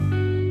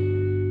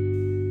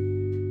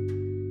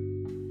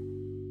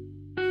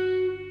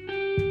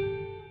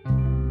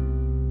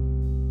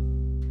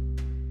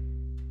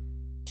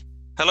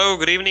Hello,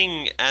 good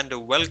evening, and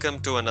welcome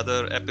to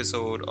another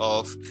episode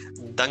of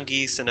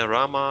Dangi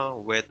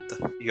Cinerama with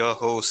your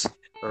hosts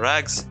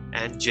Rags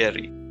and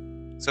Jerry.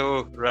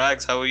 So,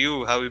 Rags, how are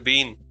you? How have you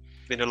been?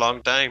 It's been a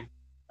long time.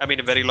 I mean,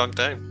 a very long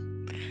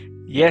time.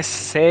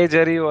 Yes, hey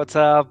Jerry, what's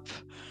up?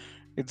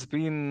 It's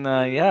been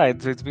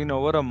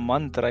over a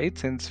month, right,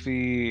 since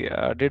we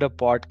did a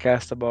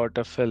podcast about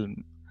a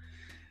film.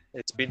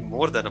 It's been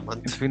more than a It's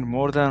month. been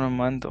more than a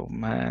month. Oh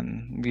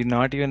man, we're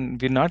not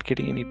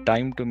getting any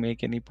time to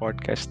make any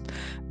podcast.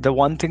 The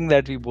one thing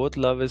that we both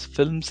love is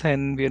films,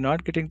 and we're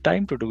not getting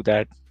time to do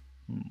that.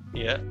 Hmm.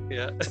 Yeah,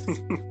 yeah.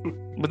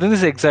 But then this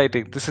is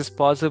exciting. This is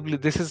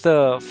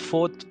the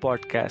fourth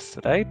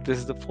podcast, right? This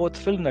is the fourth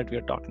film that we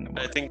are talking I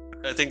about. think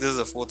I think this is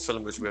the fourth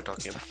film which we are It's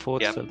talking the about.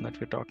 fourth Yeah, film that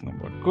we're talking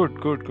about.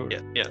 Good, good, good.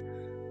 yeah, yeah.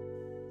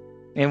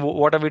 And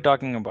what are we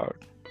talking about?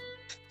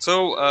 So,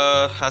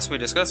 as we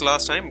discussed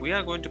last time, we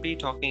are going to be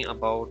talking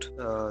about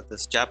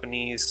this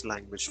Japanese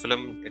language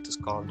film. It is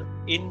called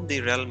In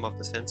the Realm of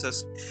the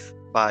Senses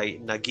by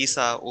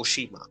Nagisa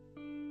Oshima.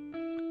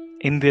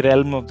 In the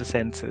realm of the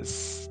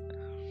senses.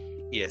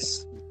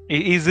 Yes.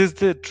 Is this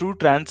the true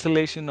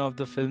translation of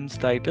the film's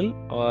title,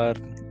 or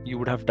you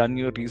would have done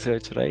your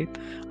research, right?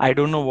 I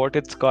don't know what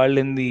it's called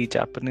in the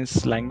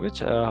Japanese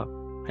language.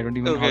 I don't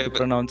even know how Okay. to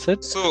pronounce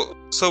it.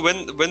 So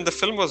when the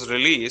film was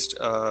released,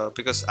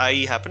 because I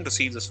happened to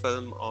see this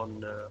film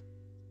on,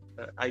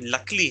 I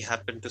luckily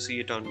happened to see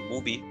it on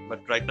Mubi, but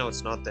right now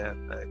it's not there.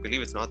 I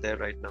believe it's not there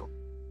right now.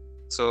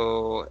 So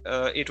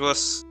it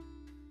was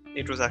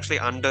actually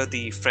under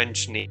the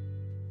French name,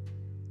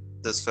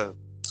 this film.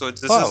 So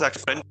this is Wow,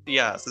 actually French.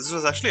 Yeah, so this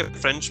was actually a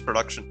French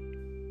production,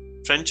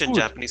 French and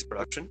cool. Japanese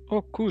production.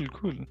 Oh, cool,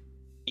 cool.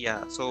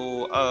 Yeah.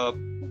 So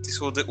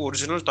the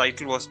original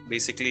title was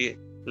basically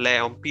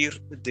L'Empire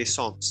des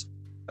Sens,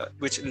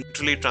 which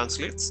literally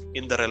translates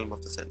in the realm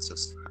of the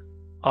senses.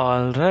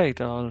 All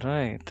right, all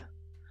right.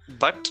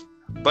 But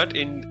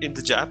in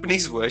the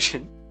Japanese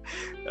version,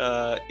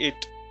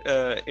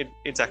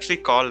 it's actually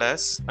called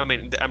as. I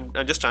mean, I'm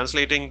just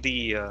translating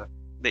the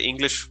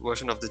English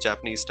version of the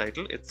Japanese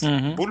title. It's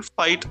Mm-hmm.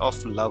 Bullfight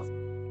of Love.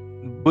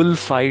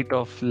 Bullfight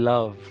of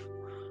love.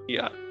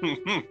 Yeah.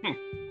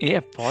 Yeah,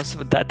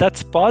 possible.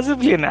 That's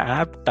possibly an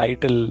apt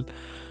title.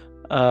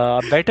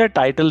 A better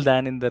title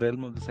than In the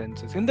Realm of the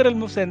Senses. In the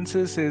Realm of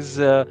Senses is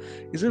a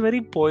very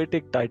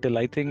poetic title.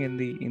 I think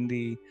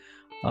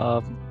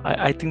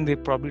I think they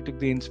probably took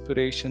the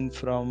inspiration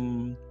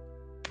from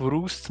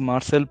Proust,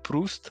 Marcel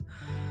Proust.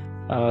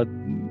 Uh,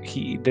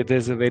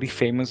 there's a very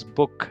famous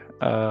book,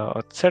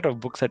 a set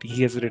of books that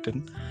he has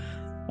written.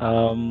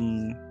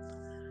 Um,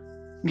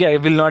 yeah, I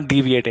will not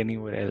deviate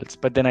anywhere else.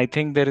 But then I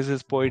think there is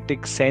this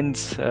poetic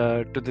sense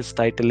to this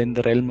title, In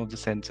the Realm of the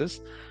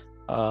Senses.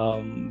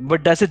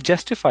 But does it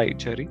justify it,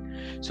 Cherry?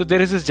 So there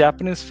is this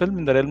Japanese film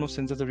In the Realm of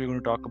Senses that we're going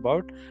to talk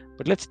about.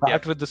 But let's Yeah.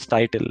 start with this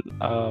title.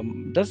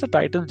 Does the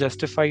title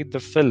justify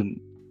the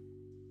film?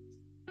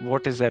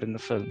 What is there in the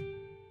film?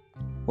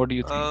 What do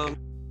you think? Um,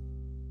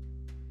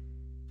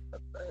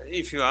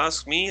 if you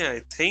ask me,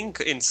 I think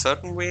in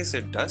certain ways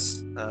it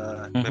does.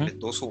 Mm-hmm. Maybe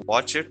those who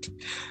watch it,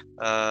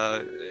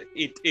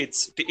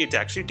 it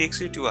actually takes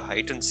you to a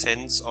heightened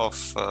sense of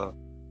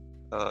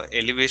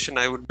elevation.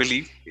 I would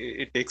believe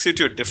it takes you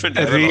to a different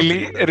level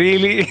Really, altogether.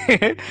 really,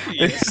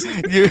 Yes.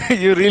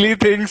 you really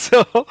think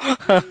so?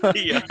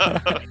 Yeah.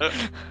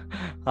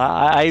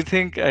 I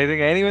think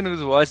anyone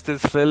who's watched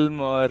this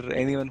film or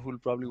anyone who'll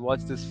probably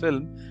watch this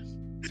film,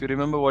 if you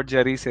remember what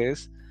Jerry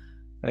says,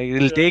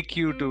 it'll Yeah. take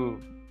you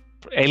to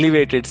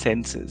elevated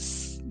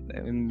senses. I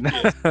mean,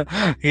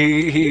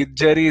 Yes.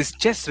 Jerry is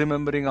just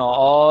remembering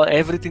all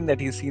everything that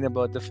he's seen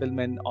about the film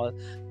and all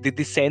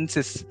the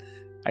senses.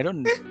 I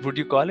don't. Would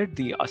you call it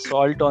the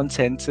assault on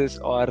senses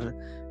or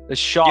the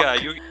shock? Yeah.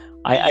 You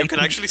I can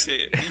think actually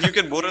say, you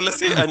can more or less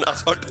say an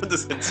assault on the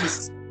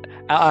senses.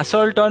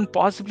 assault on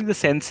possibly the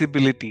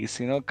sensibilities,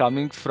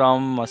 coming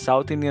from a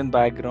South Indian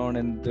background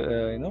and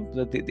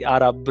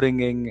our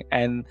upbringing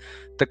and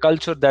the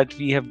culture that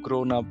we have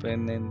grown up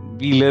in and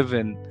we live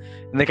in,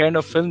 and the kind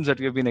of films that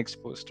we have been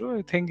exposed to.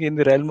 I think In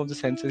the Realm of the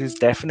Senses is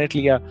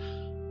definitely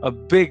a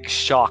big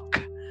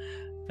shock.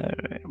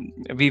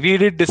 uh, we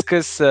did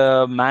discuss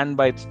Man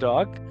Bites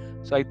Dog,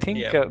 so I think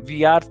Yeah.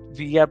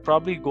 we are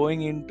probably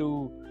going into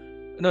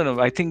no,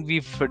 I think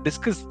we've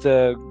discussed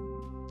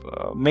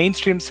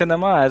mainstream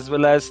cinema as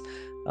well as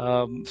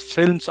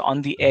films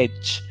on the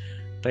edge,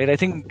 right? I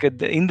think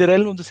In the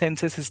Realm of the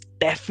Senses is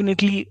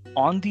definitely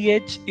on the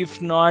edge,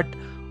 if not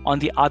on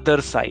the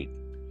other side.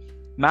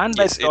 Man Yes.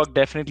 Bites Dog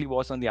definitely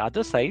was on the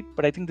other side,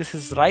 but I think this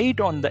is right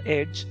on the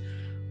edge.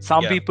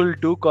 Some Yeah. people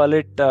do call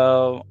it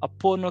a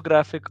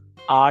pornographic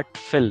art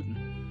film.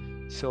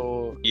 So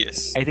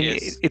Yes. I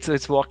think Yes.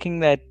 it's walking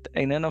that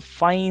in a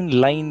fine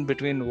line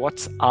between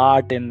what's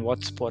art and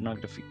what's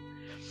pornography.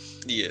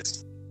 Yes.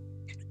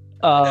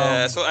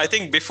 Um, So I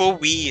think before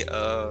we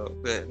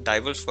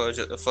divulge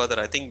further,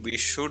 I think we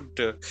should,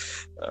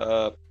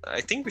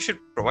 I think we should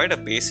provide a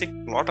basic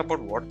plot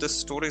about what this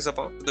story is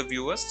about to the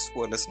viewers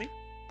who are listening.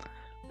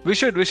 We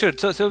should.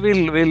 So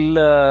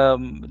we'll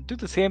do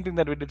the same thing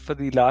that we did for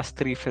the last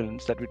three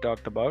films that we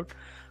talked about.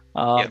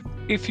 Yeah.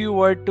 If you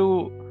were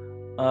to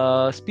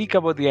speak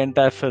about the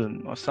entire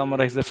film or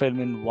summarize the film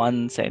in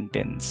one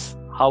sentence,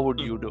 how would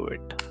you do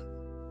it?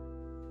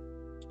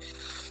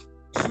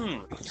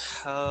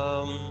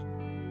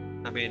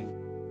 I mean,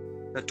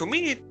 to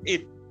me,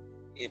 it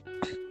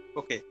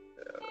okay.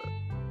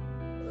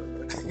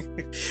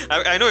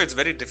 I know it's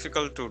very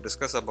difficult to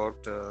discuss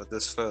about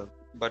this film,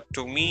 but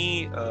to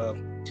me,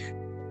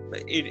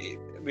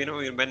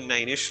 when I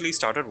initially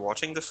started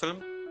watching the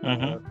film,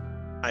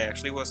 I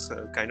actually was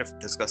kind of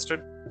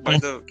disgusted by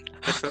the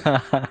film.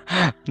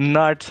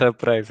 Not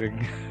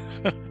surprising.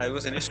 I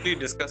was initially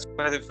disgusted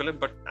by the film,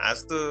 but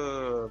as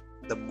the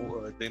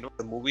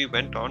movie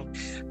went on,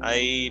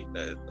 I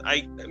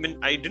mean,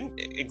 I didn't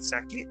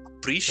exactly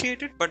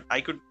appreciate it, but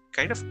I could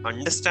kind of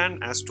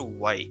understand as to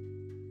why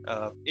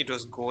it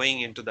was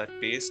going into that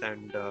pace,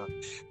 and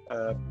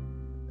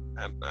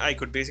I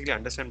could basically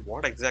understand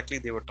what exactly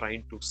they were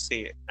trying to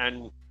say,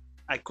 and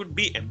I could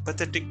be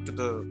empathetic to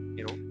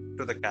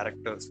the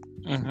characters,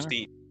 to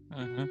see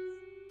who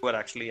were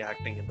actually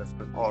acting in the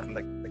film, or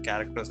like the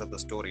characters of the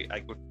story. I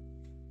could,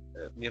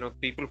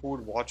 people who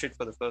would watch it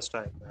for the first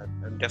time,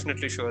 I'm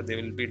definitely sure they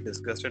will be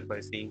disgusted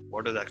by seeing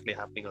what is actually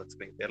happening on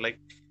screen. They're like,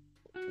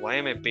 why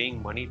am I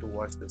paying money to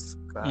watch this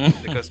crap?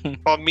 Because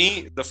for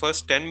me, the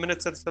first 10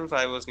 minutes itself,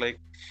 I was like,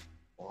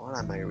 what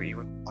am I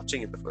even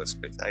watching in the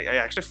first place? I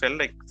actually felt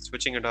like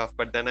switching it off,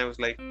 but then I was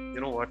like, you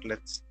know what,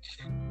 let's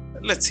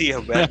see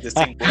where this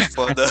thing goes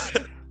further.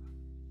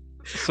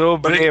 So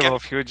brave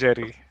of you,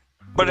 Jerry.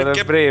 But You're it a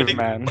kept brave getting,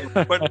 man.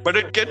 but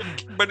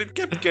it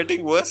kept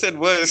getting worse and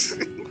worse.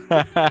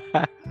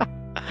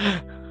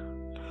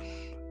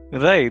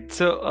 Right.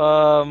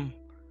 So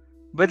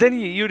but then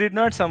you did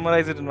not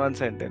summarize it in one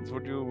sentence.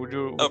 Would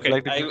you Okay,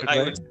 like to give it a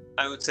try?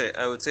 I would say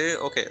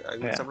okay, I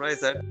would summarize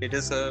that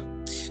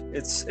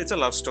it's a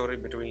love story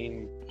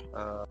between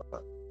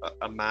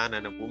a man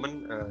and a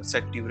woman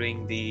set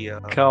during the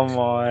Come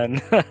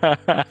on.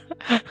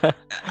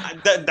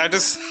 that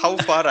is how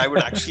far I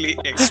would actually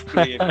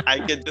explain. I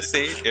can just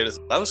say it is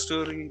a love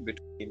story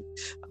between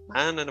a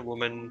man and a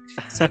woman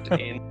set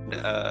in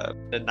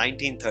the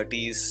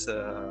 1930s,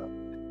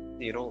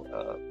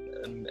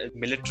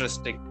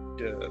 militaristic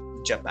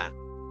Japan.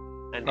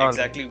 And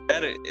exactly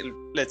where,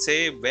 let's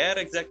say where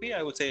exactly,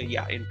 I would say,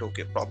 yeah, in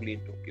Tokyo, probably in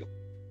Tokyo.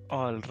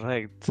 All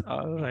right.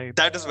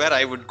 That is where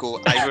I would go.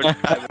 I would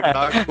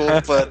not go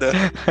further.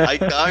 I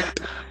can't.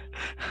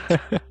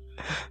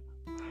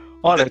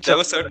 All right.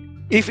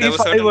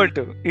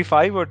 If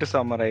I were to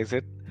summarize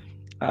it,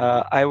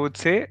 I would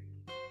say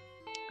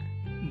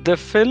the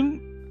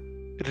film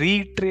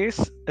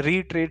reiterates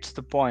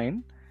the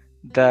point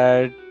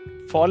that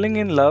falling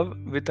in love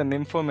with a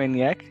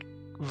nymphomaniac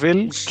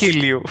will kill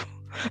you.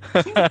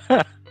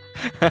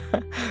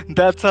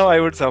 That's how I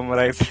would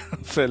summarize the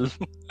film.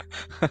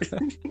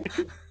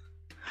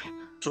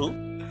 True.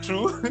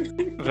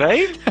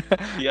 Right?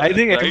 Yeah, I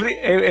think right.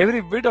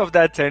 every bit of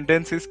that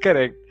sentence is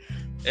correct.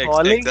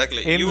 Falling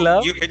in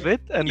love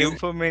with a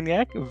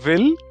nymphomaniac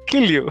will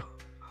kill you.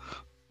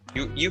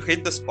 You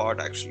hit the spot,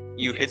 actually.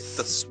 You hit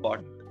the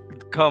spot.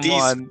 Come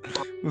on.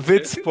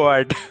 Which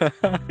spot?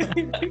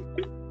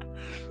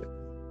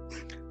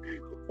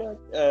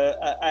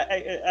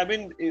 I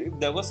mean,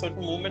 there were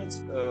certain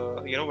moments,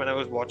 when I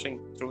was watching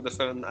through the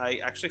film, I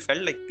actually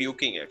felt like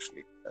puking,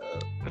 actually.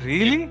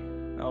 Really?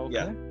 Okay.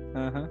 Yeah.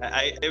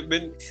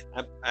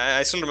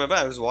 I still remember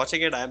I was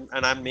watching it, and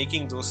I'm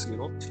making those,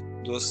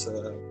 those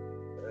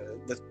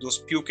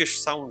pukish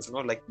sounds,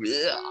 like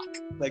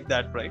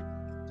that, right?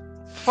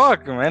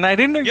 Fuck, man! I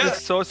didn't know you were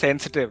so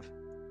sensitive.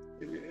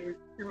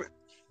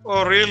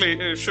 Oh,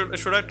 really?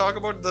 Should I talk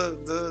about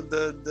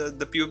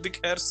the pubic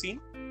hair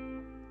scene?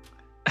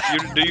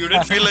 You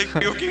didn't feel like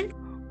puking?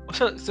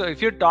 So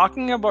if you're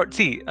talking about,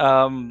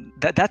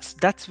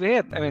 that's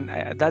where, I mean,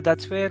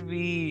 that's where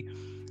we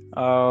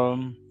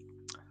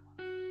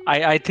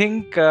I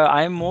think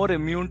I'm more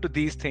immune to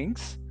these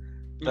things,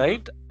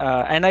 right?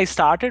 And I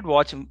started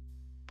watching.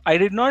 I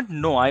did not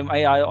know.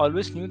 I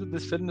always knew that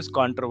this film is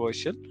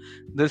controversial.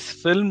 This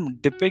film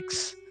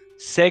depicts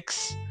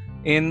sex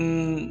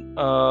in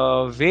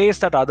ways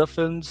that other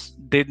films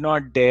did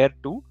not dare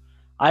to.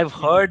 I've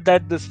heard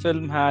that this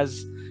film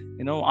has,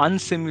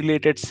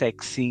 unsimulated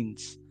sex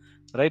scenes,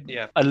 right?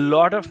 Yeah. A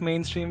lot of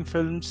mainstream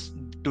films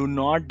do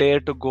not dare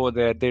to go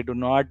there. They do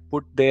not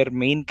put their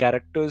main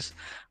characters,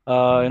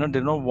 they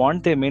don't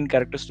want their main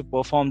characters to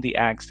perform the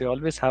acts. They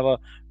always have a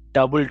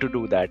double to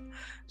do that.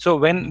 So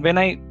when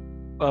I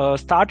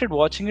started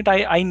watching it,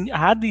 I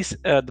had these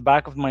at the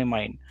back of my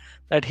mind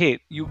that, hey,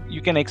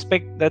 you can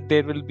expect that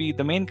there will be,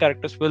 the main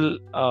characters will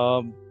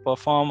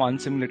perform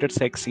unsimulated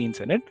sex scenes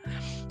in it,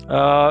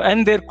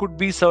 and there could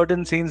be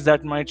certain scenes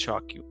that might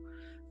shock you,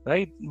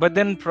 right? But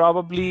then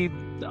probably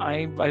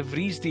I've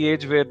reached the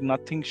age where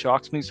nothing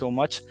shocks me so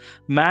much.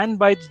 Man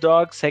Bites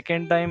Dog,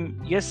 second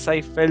time, yes,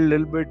 I felt a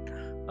little bit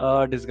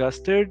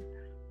disgusted,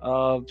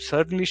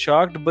 certainly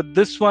shocked, but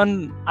this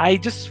one I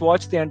just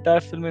watched the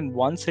entire film in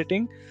one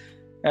sitting.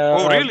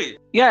 Oh, Uh, really?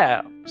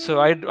 yeah, so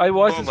I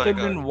watched Oh this my film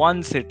God. in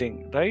one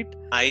sitting, right?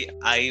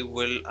 I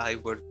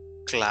would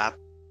clap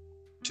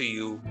to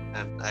you,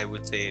 and I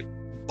would say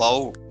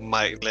bow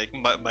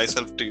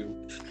myself to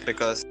you,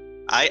 because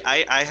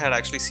I had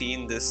actually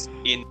seen this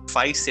in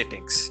 5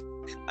 sittings.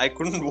 I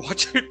couldn't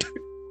watch it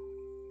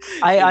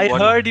in I one.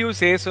 heard you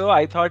say so.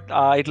 I thought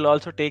it'll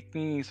also take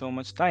me so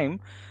much time,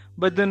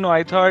 but then no,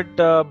 I thought,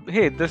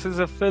 hey, this is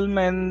a film,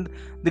 and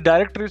the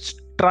director is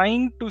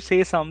trying to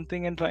say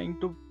something and trying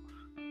to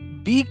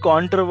be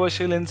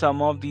controversial in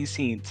some of these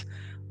scenes.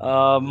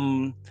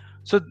 Um,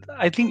 so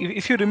I think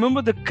if you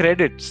remember the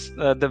credits,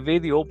 the way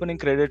the opening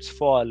credits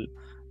fall,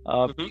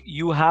 Mhm.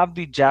 you have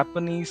the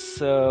Japanese,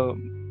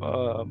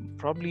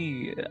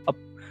 probably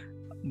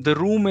the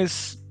room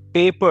is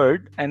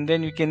papered, and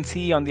then you can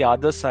see on the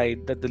other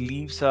side that the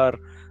leaves are,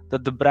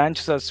 that the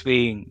branches are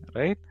swaying,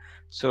 right?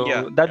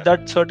 Yeah, So that yeah,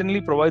 that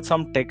certainly provides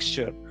some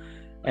texture,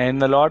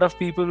 and a lot of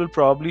people will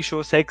probably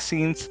show sex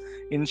scenes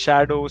in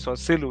shadows or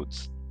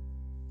silhouettes,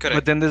 but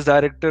correct. then this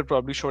director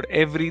probably showed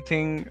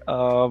everything,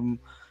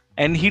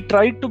 and he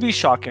tried to be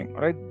shocking,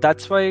 right?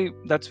 That's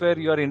where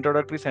your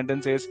introductory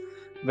sentence is,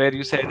 where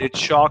you said it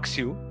shocks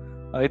you.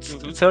 It's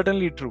Hmm.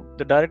 certainly true.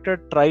 The director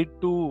tried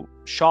to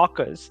shock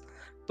us,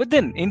 but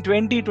then in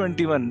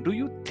 2021, do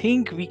you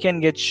think we can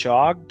get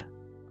shocked?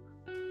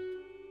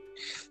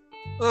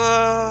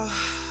 Uh,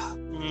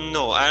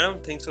 no, I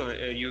don't think so.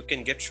 You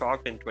can get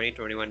shocked in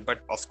 2021,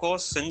 but of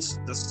course, since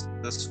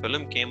this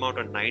film came out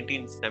in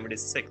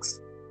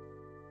 1976,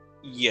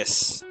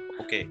 yes,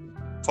 okay.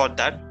 For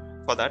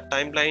that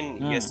timeline,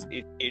 yes, Hmm.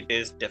 it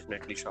is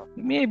definitely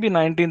shocking. Maybe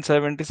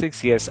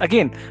 1976, yes.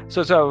 Again,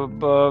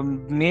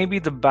 maybe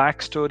the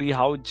backstory,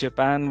 how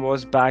Japan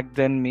was back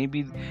then,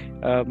 maybe,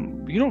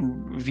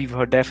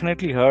 we've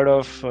definitely heard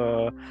of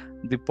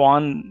the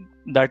porn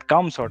that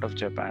comes out of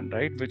Japan,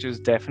 right? Which is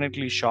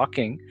definitely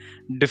shocking,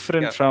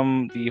 different Yeah.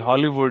 from the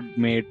Hollywood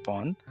made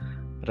porn,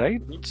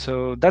 right? Hmm.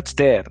 So that's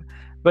there.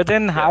 But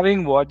then, Yeah.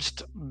 having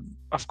watched,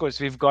 of course,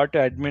 we've got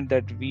to admit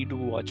that we do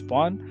watch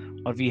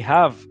porn, or we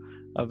have,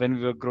 when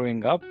we were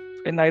growing up,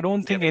 and I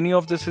don't Yeah. think any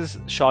of this is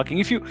shocking.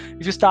 If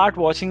you start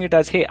watching it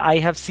as, hey, I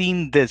have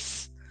seen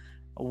this,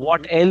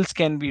 what Hmm. else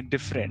can be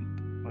different,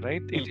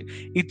 right?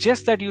 It's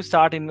just that you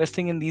start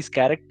investing in these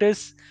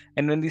characters,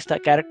 and when these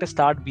characters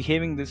start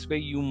behaving this way,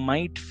 you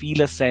might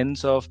feel a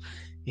sense of,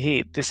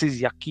 hey, this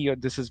is yucky or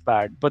this is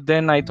bad. But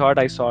then I thought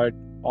I saw it,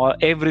 or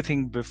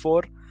everything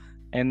before,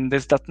 and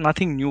there's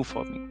nothing new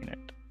for me in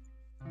it,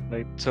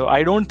 right? So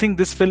I don't think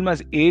this film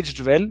has aged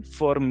well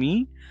for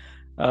me.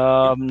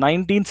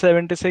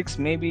 1976,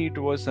 maybe it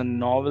was a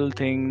novel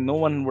thing, no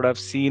one would have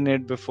seen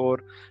it before,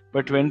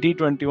 but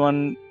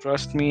 2021,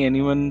 trust me,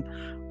 anyone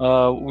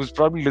who's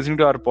probably listening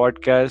to our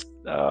podcast,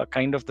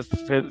 kind of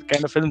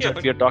films Yeah,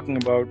 that we are talking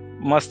about,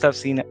 must have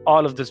seen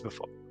all of this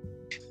before.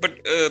 but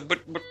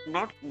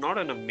not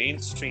in a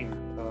mainstream,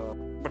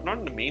 but not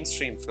in a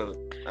mainstream film,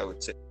 I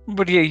would say.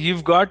 But yeah,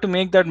 you've got to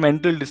make that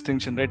mental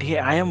distinction, right? Hey,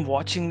 I am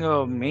watching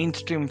a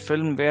mainstream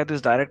film where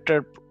this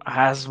director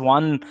has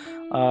won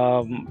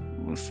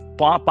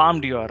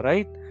Palme d'Or,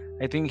 right?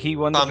 I think he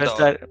won the Palm best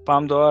d'Or,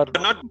 Palme d'Or,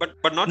 but not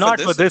for not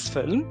for this. this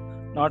film,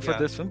 not for Yeah,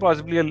 this film,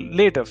 possibly a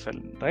later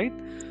film, right?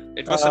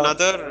 it was Uh,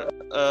 another.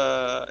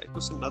 It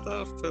was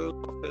another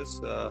film of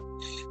his.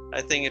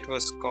 I think it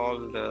was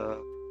called.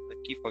 I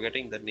keep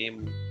forgetting the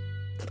name.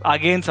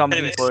 Again, something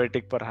Anyways,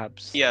 poetic,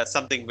 perhaps. yeah,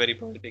 something very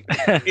poetic.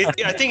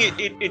 I think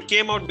it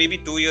came out maybe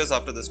 2 years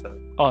after this film.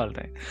 All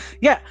right.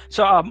 Yeah.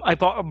 So I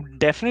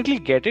definitely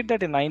get it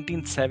that in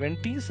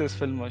 1970s this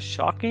film was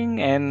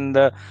shocking, and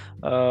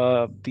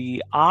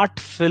the art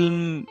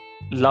film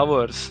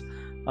lovers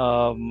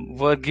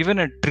were given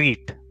a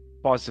treat,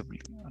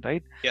 possibly,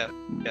 right? Yeah,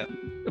 yeah.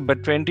 But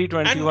And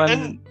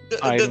 2021,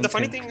 I the don't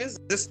funny think. thing is,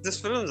 this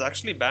film is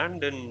actually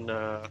banned in.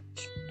 Uh,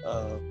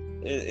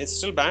 it's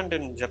still banned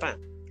in Japan.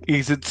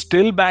 Is it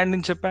still banned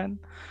in Japan?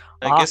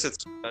 I guess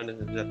it's banned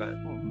in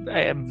Japan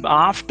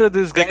After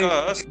this guy,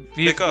 because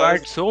we've because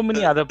got so many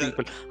the other the,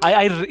 people.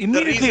 I the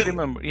immediately reason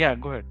remember. Yeah,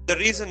 go ahead.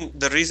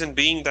 the reason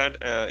being that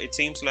it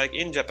seems like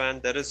in Japan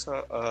there is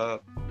a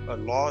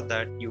law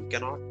that you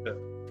cannot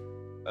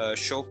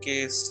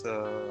showcase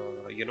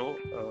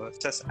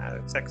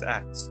sex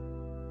acts.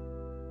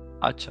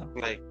 Acha.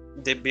 Like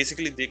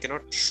they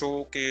cannot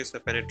showcase the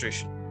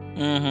penetration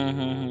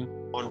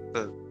Mm-hmm. on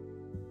film.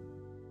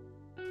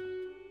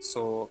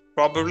 So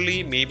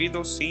probably maybe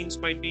those scenes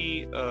might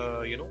be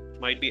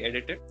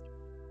edited,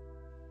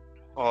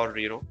 or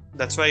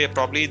that's why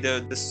probably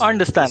this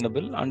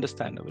Understandable.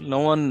 No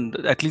one,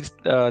 at least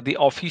the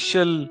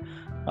official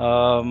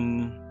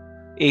um,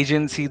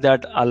 agency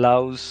that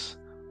allows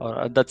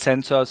or that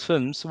censors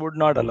films would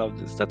not allow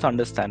this. That's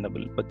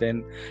understandable. But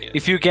then, yeah,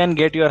 if you can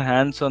get your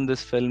hands on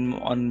this film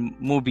on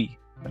Mubi,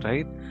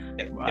 right?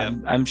 yeah.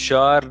 I'm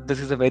sure this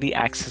is a very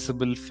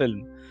accessible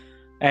film,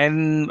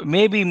 and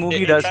maybe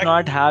Mubi In does fact,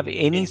 not have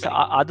any in fact,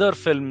 other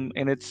film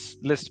in its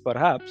list.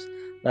 Perhaps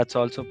that's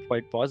also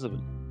quite possible.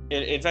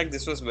 in fact,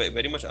 this was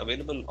very much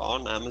available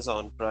on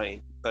Amazon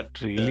Prime, but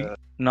Really,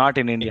 not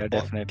in it India, was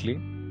definitely.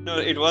 No,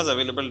 it was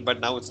available, but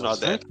now it's not Was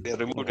there. it? They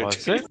removed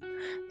Was it. it?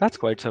 That's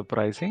quite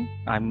surprising.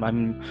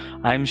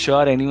 I'm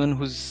sure anyone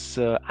who's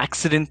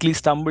accidentally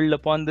stumbled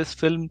upon this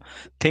film,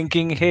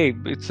 thinking, "Hey,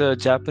 it's a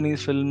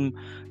Japanese film,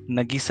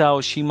 Nagisa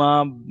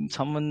Oshima,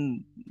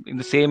 someone in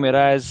the same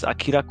era as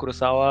Akira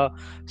Kurosawa,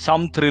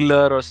 some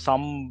thriller or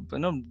some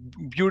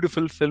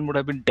beautiful film," would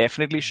have been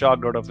definitely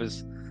shocked out of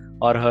his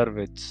or her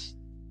wits.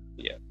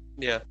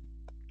 Yeah.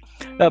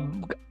 Uh,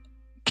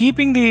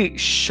 Keeping the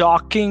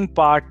shocking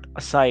part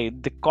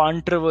aside, the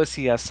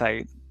controversy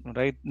aside,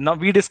 right? Now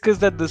we discussed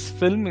that this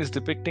film is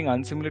depicting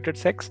unsimulated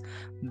sex.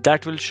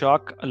 That will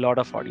shock a lot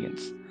of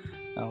audience.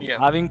 Yeah.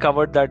 Having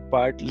covered that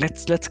part,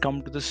 let's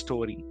come to the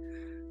story.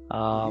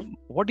 Mhm.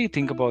 What do you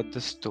think about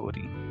this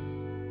story?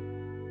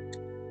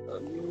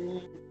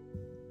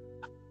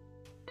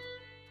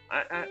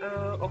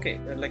 Um, okay,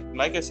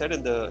 like I said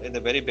in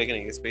the very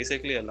beginning, it's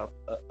basically a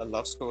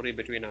love story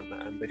between a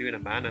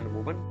man and a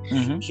woman.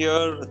 Mm-hmm.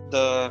 Here,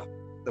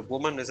 the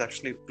woman is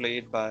actually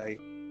played by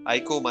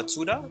Aiko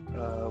Matsuda,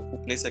 who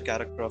plays the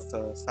character of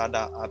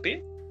Sada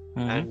Abe,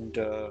 and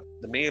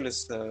the male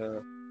is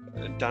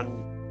done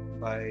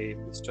by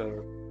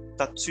Mr.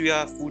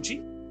 Tatsuya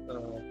Fuji,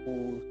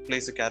 who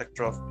plays the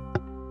character of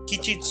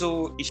Kichizo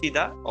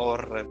Ishida, or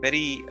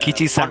very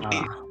Kichi-san.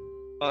 fondly,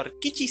 or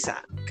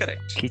Kichi-san,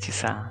 correct.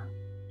 Kichi-san.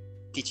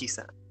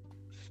 Kichi-san.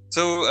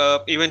 So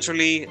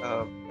eventually,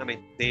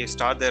 they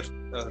start their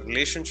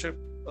relationship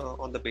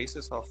on the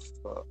basis of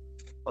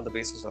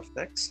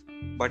sex,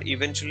 but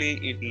eventually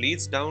it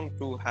leads down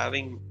to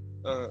having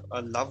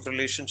a love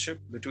relationship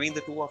between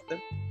the two of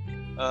them.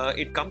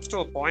 It comes to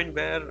a point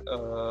where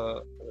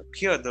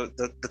here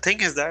the thing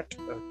is that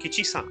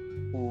Kichi-san,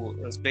 who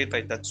is played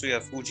by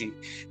Tatsuya Fuji,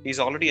 he's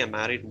already a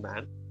married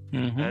man,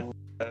 and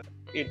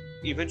it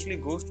eventually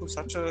goes to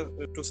such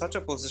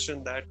a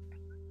position that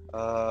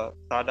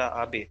Sada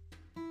Abe,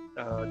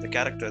 the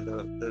character,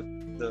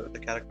 the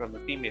character of the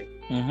female,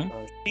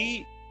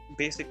 she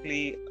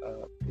basically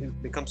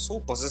becomes so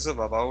possessive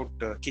about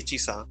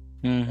Kichi-san.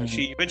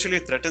 She eventually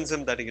threatens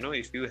him that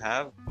if you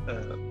have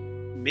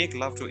make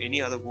love to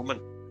any other woman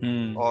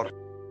or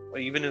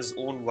even his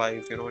own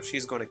wife,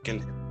 she's going to kill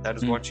him. That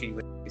is what she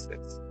eventually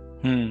says.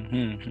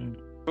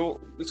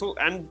 So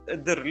and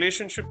the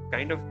relationship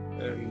kind of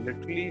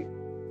literally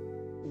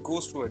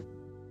goes to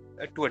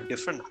a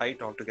different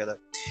height altogether.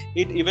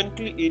 It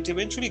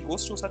eventually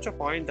goes to such a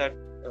point that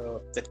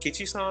that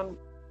Kichi-san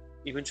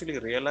eventually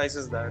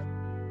realizes that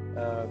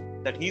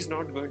he's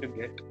not going to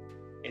get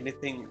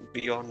anything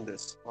beyond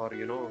this, or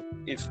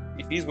if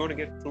he's going to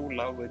get true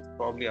love, it's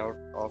probably out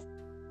of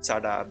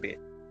Sada Abe,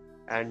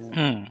 and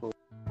so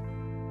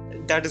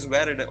that is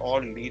where it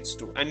all leads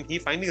to. And he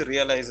finally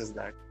realizes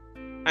that,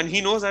 and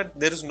he knows that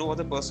there is no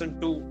other person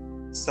to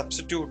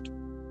substitute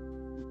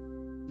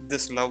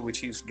this love which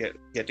he's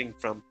getting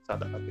from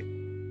Sada Abe.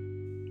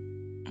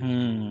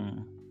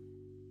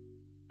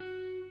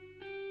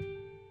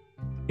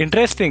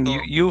 Interesting. So,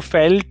 You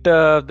felt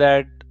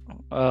that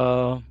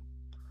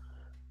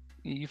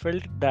you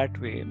felt that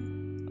way.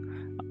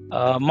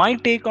 My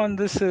take on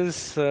this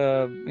is,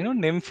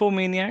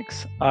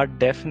 nymphomaniacs are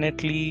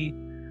definitely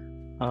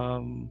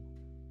a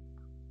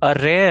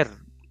rare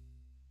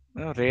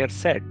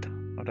set,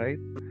 right?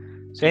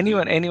 So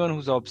anyone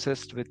who's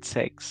obsessed with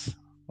sex,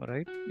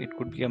 right? It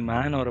could be a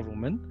man or a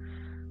woman.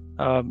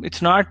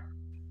 It's not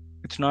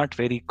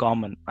very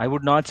common. I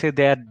would not say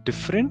they are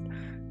different.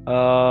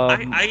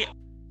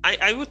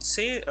 I would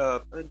say I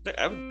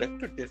would beg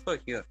to differ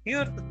here.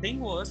 Here the thing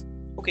was,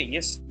 okay,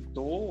 yes,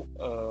 though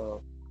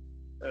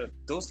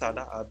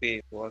Sada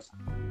Abe was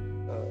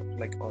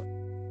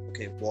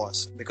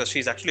was, because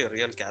she's actually a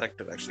real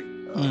character actually.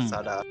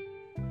 Sada,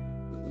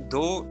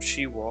 though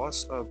she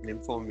was a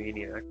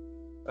nymphomaniac,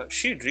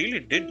 she really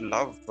did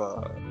love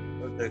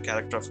the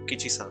character of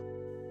Kichi-san.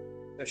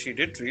 She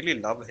did really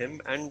love him,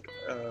 and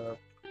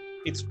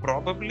it's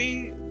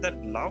probably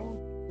that love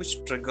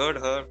which triggered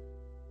her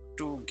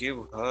to give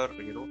her,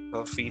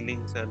 her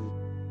feelings and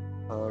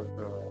her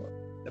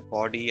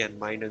body and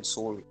mind and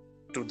soul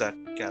to that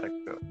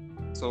character.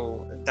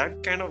 So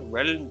that kind of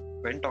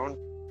went on,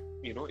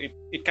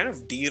 it kind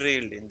of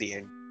derailed in the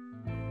end.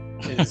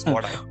 Is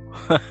what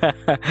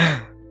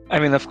I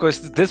mean, of course,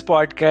 this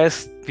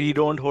podcast, we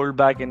don't hold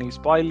back any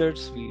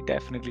spoilers. We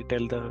definitely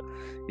tell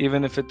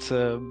even if it's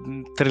a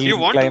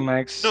thrilling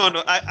climax. No,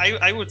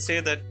 I would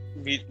say that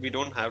we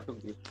don't have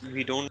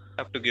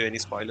to give any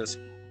spoilers.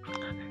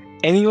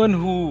 Anyone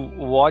who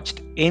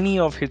watched any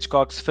of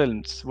Hitchcock's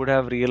films would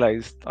have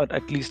realized, or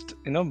at least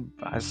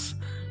has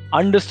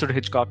understood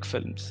Hitchcock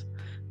films.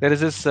 There is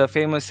this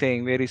famous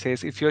saying where he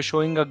says, if you're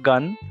showing a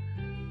gun,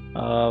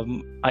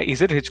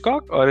 is it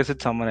Hitchcock or is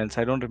it someone else?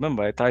 I don't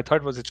remember. I thought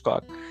it was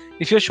Hitchcock.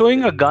 If you're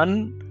showing a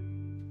gun,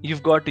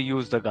 you've got to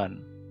use the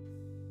gun,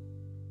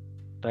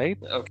 right?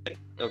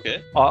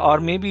 Okay. Or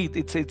maybe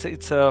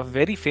it's a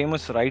very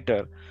famous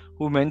writer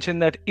who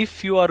mentioned that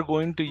if you are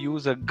going to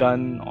use a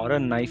gun or a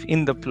knife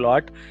in the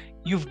plot,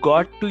 you've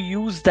got to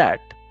use that.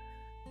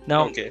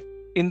 Now,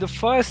 in the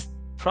first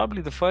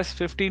probably the first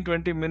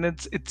 15-20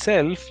 minutes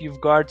itself,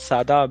 you've got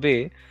Sada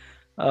Abe,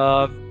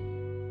 uh,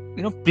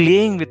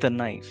 playing with a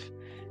knife.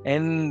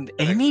 And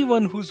Correct.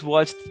 anyone who's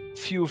watched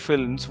few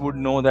films would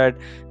know that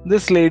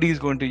this lady is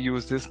going to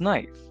use this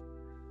knife.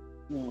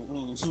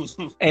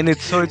 And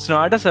it's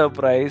not a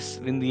surprise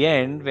in the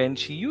end when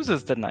she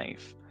uses the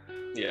knife.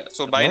 Yeah.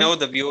 So by Right? now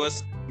the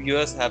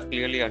viewers have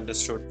clearly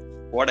understood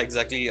what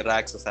exactly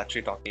Rax is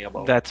actually talking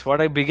about. That's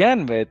what I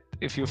began with.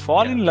 If you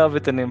fall in love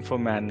with an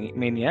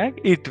nymphomaniac,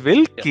 it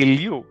will kill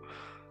you.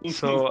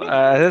 So,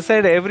 as I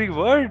said, every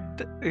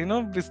word,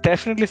 is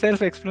definitely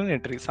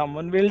self-explanatory.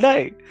 Someone will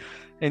die,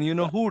 and you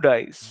know who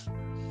dies.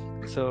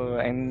 So,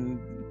 and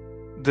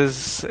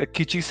this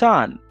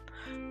Kichi-san,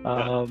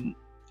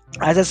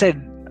 as I said,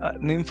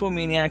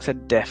 nymphomaniacs are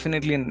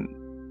definitely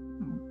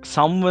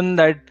someone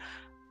that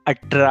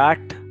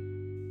attract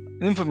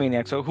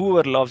nymphomaniacs, or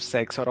whoever loves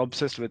sex or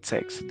obsessed with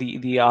sex,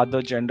 the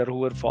other gender,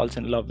 whoever falls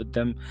in love with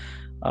them.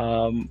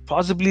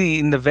 Possibly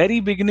in the very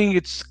beginning,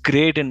 it's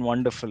great and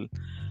wonderful,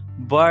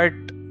 but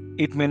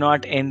it may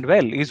not end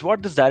well, is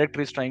what this director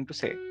is trying to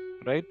say,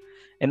 right?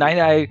 And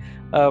I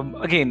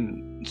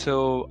again,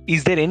 so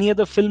is there any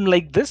other film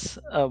like this?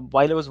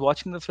 While I was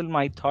watching the film,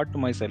 I thought to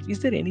myself,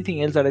 is there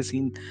anything else that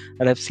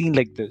I've seen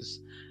like this?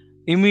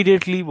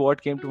 Immediately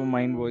what came to my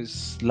mind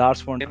was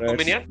Lars von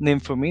Trier's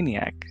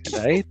Nymphomaniac,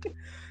 right?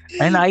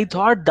 And I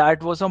thought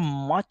that was a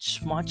much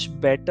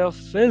better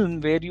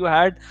film where you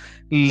had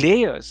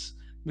layers,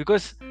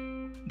 because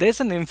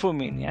there's an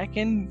nymphomaniac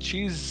and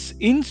she's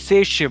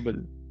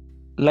insatiable,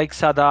 like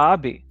Sada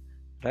Abe,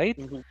 right?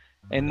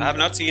 And I'm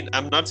not seen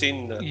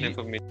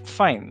Nymphomaniac.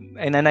 Fine.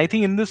 And I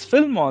think in this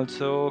film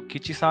also,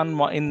 Kichi-san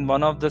in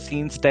one of the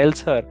scenes tells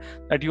her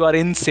that you are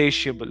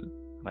insatiable,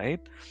 right?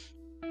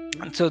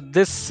 And so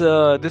this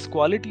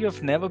quality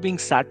of never being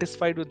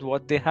satisfied with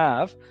what they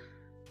have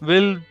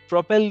will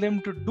propel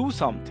them to do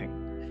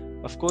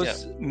something. Of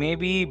course,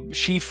 maybe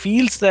she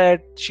feels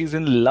that she's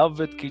in love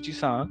with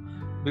Kichi-san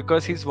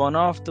because he's one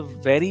of the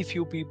very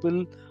few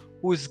people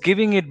who is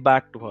giving it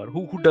back to her,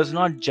 who does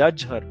not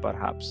judge her,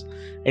 perhaps.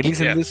 At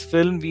least in this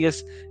film,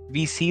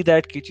 we see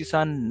that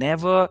Kichi-san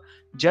never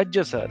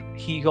judges her.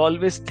 He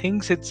always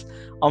thinks it's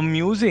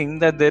amusing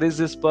that there is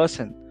this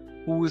person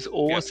who is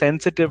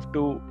oversensitive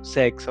to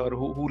sex, or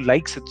who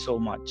likes it so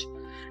much.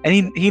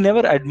 And he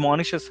never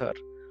admonishes her,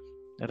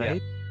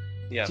 right?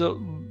 Yeah.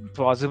 So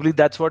possibly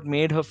that's what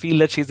made her feel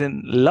that she's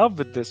in love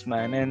with this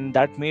man, and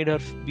that made her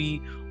be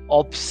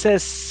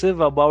obsessive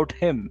about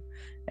him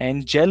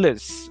and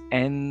jealous,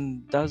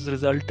 and thus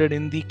resulted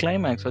in the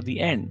climax or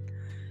the end.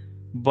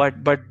 But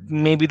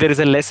maybe there is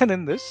a lesson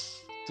in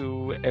this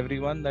to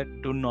everyone,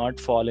 that do not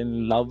fall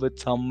in love with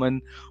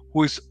someone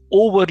who is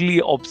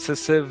overly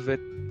obsessed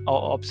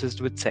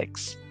with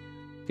sex.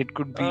 It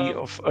could be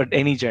of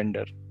any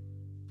gender.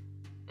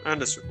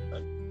 Understood.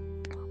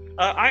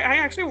 I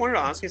actually wanted to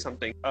ask you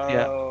something.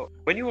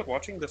 When you were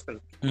watching the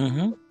film,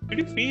 did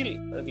you feel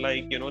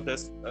like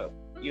this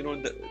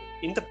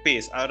in the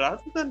pace, rather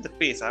than the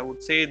pace, I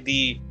would say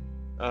the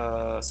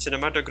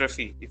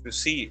cinematography, if you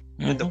see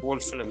in the whole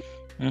film,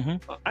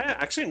 I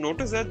actually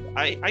noticed that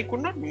I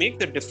could not make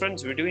the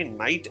difference between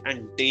night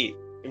and day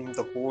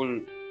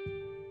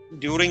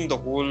during the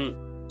whole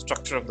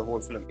structure of the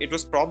whole film. It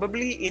was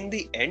probably in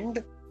the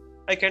end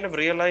I kind of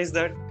realized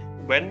that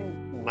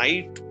when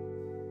night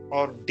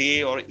or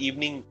day or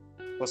evening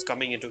was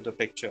coming into the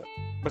picture.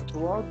 But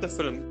throughout the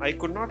film, I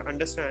could not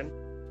understand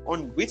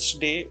on which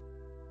day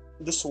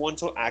the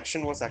so-and-so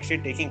action was actually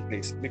taking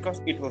place,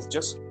 because it was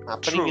just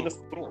happening in a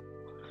flow.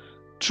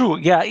 True.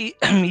 Yeah.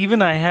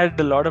 Even I had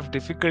a lot of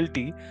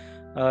difficulty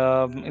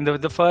in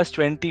the first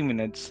 20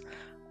 minutes.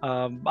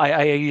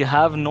 I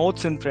have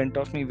notes in front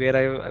of me where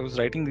I was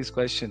writing these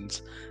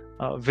questions.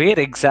 Where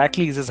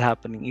exactly is this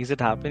happening? Is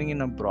it happening in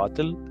a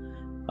brothel?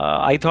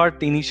 I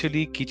thought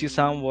initially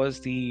Kichi-san was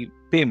the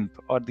pimp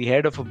or the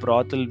head of a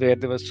brothel where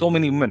there were so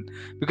many women,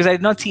 because I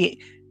did not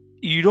see.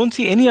 You don't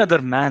see any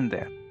other man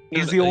there.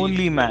 He's the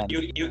only man.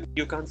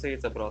 You can't say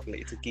it's a brothel.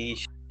 It's a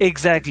quiche.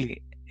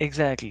 Exactly.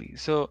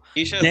 So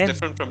quiche is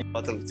different from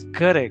brothels.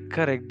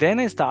 Correct. Then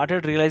I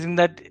started realizing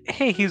that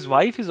hey, his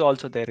wife is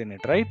also there in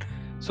it, right?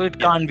 So it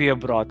can't be a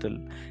brothel.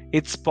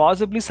 It's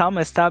possibly some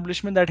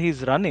establishment that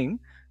he's running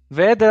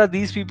where there are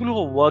these people who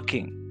are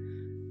working.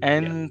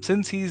 And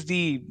since he's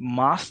the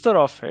master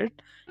of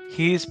it,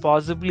 he is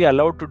possibly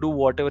allowed to do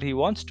whatever he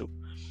wants to.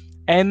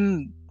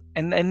 And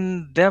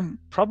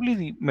probably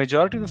the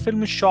majority of the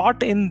film is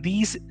shot in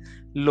these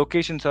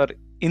locations or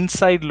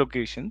inside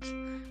locations.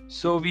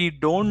 So we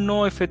don't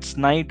know if it's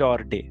night or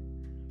day.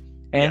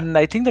 And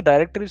I think the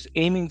director is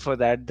aiming for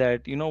that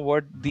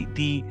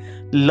the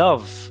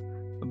love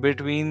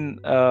between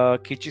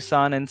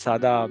Kichi-san and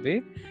Sada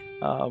Abe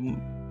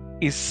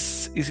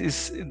is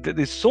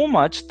so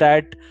much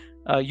that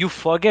you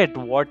forget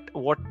what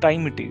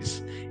time it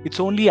is. It's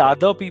only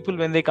other people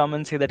when they come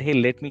and say that, hey,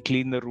 let me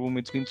clean the room,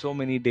 it's been so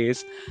many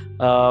days.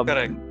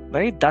 Correct.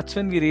 Right? That's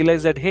when we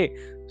realize that, hey,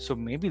 so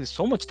maybe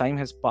so much time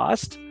has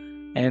passed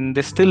and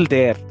they're still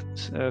there,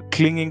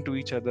 clinging to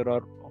each other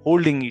or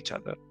holding each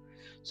other.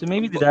 So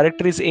maybe the Bu-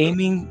 director is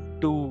aiming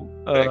to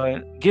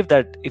give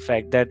that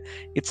effect that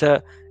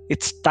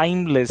it's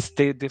timeless.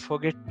 They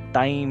forget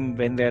time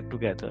when they're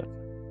together.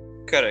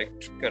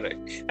 Correct,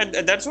 and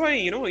that's why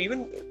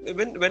even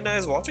when I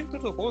was watching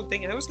through the whole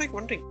thing, I was like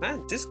wondering,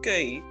 man, this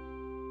guy.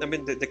 I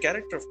mean, the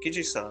character of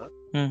Kijisa.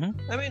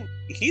 Mm-hmm. I mean,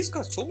 he's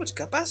got so much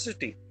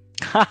capacity.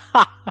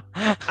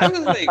 I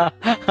was like,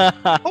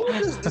 how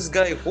does this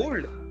guy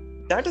hold?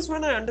 That is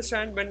when I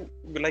understand when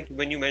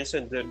you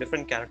mentioned the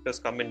different characters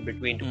come in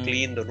between to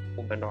clean the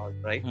room and all,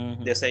 right?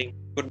 They're saying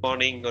good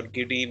morning or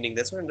good evening.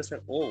 That's when I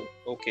understand. Oh,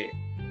 okay.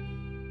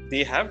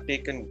 They have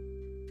taken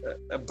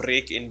a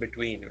break in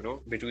between,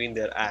 between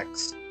their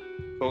acts.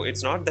 So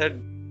it's not that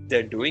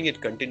they're doing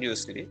it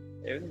continuously.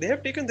 They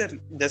have taken their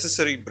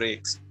necessary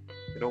breaks.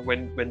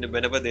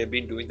 Whenever they've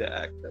been doing the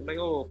act, I'm like,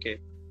 oh, okay,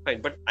 fine.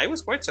 But I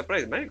was quite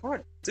surprised. My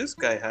God, this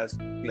guy has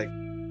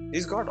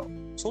he's got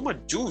so much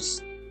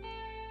juice.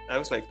 I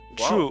was like,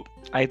 wow. True.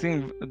 I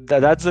think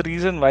that's the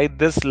reason why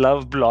this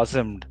love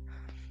blossomed.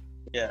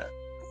 Yeah,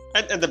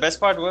 and the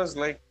best part was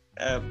I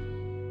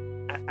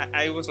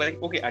was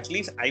like, okay, at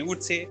least I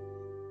would say,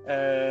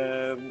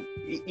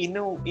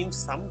 in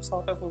some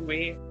sort of a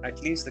way,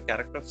 at least the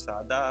character of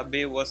Sada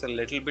Abe was a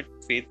little bit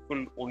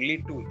faithful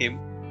only to him.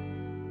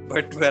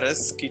 But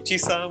whereas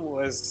Kichi-san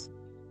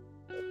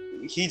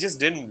he just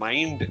didn't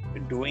mind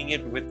doing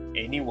it with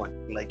anyone.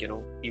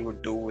 He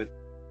would do with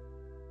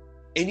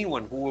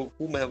anyone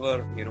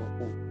whomever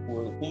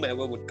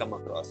would come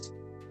across.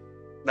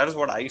 That is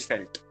what I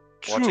felt.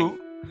 True. Watching.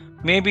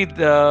 Maybe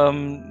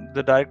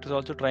the director is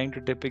also trying to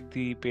depict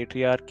the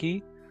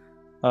patriarchy,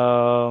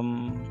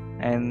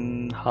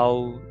 and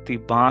how the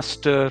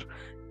master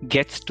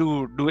gets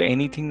to do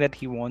anything that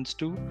he wants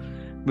to,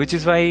 which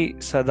is why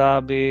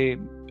Sada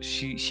Abe,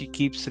 she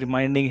keeps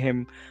reminding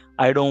him,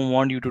 I don't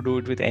want you to do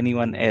it with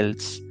anyone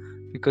else,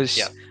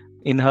 because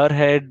in her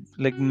head,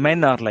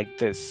 men are like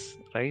this,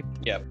 right?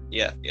 Yeah.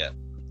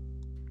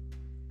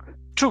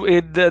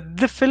 True.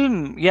 The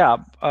film,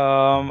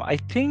 I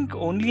think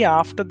only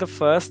after the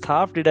first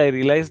half did I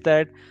realize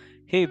that,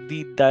 hey,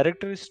 the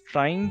director is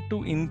trying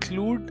to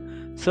include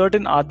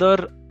certain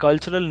other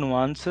cultural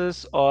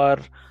nuances or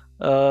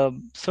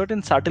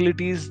certain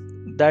subtleties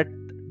that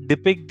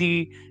depict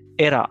the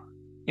era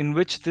in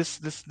which this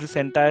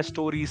entire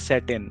story is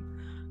set in.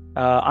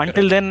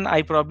 Until then,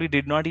 I probably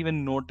did not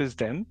even notice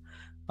them.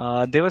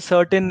 There were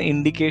certain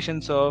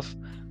indications of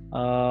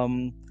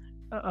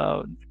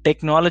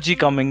technology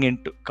coming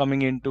in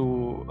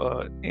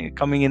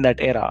that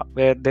era,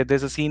 where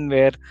there's a scene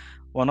where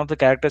one of the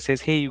characters says,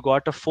 hey, you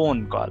got a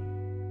phone call,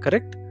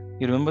 correct?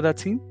 You remember that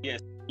scene?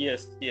 Yes.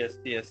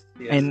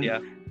 And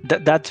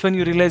that's when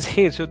you realize,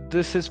 hey, so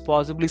this is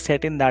possibly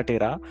set in that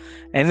era.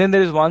 And then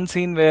there is one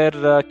scene where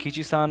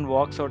Kichi-san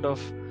walks out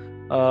of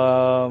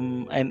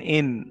an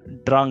inn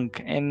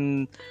drunk,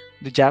 and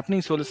the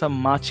Japanese soldiers are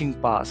marching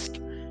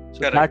past.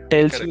 So that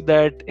tells you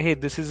that, hey,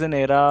 this is an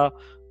era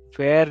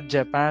where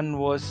Japan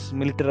was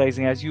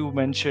militarizing, as you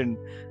mentioned,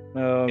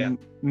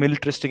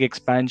 militaristic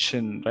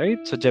expansion, right?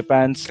 So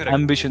Japan's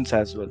ambitions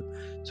as well.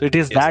 So it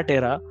is that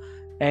era,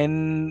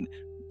 and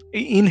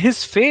in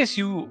his face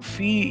you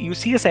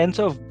see a sense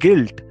of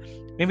guilt.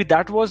 Maybe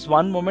that was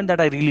one moment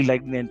that I really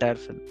liked in the entire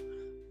film,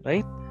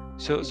 right?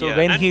 So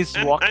when he's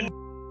walking,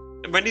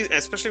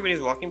 especially when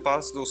he's walking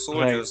past those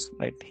soldiers,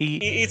 right,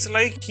 it's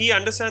like he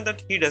understands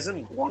that he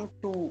doesn't want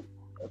to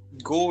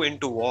go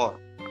into war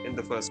in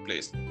the first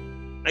place.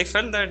 I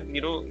felt that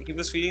he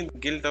was feeling the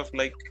guilt of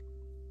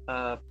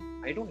I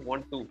don't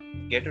want to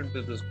get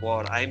into this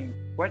war. I'm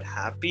quite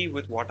happy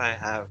with what I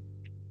have,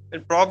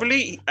 and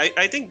probably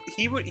I think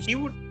he would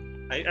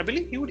I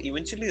believe he would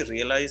eventually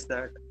realize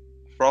that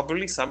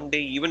probably someday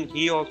even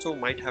he also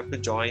might have to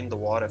join the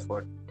war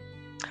effort.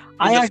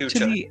 I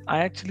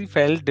actually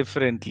felt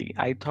differently.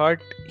 I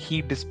thought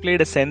he displayed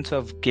a sense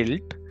of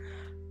guilt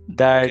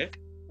that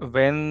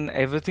when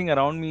everything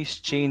around me is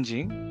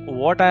changing,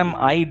 what am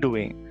I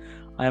doing?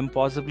 I am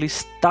possibly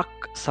stuck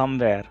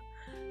somewhere.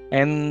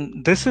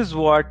 And this is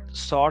what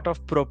sort of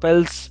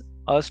propels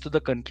us to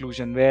the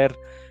conclusion where,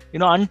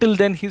 until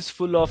then he's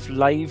full of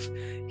life,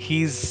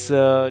 he's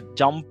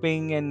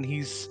jumping, and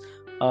he's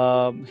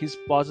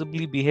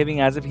possibly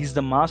behaving as if he's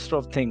the master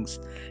of things.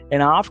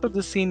 And after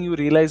the scene, you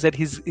realize that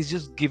he's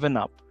just given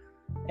up.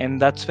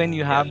 And that's when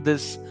you have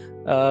this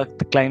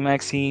the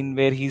climax scene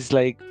where he's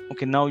like,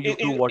 okay, now you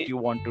do what you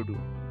want to do.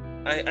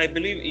 I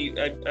believe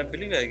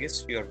I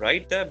guess you're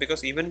right there,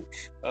 because even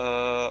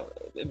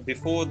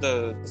before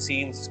the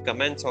scenes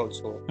commence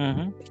also,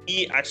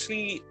 he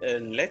actually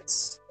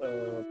lets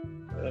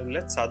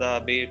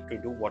Sada Abe to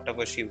do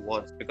whatever she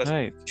wants, because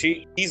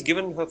he's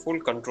given her full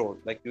control.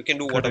 Like, you can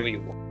do whatever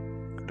you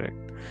want.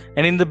 Correct.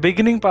 And in the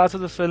beginning parts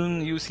of the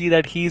film, you see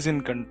that he's in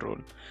control.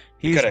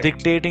 He's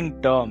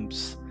dictating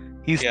terms.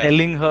 He's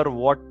telling her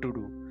what to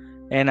do.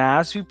 And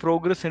as we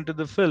progress into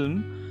the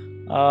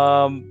film,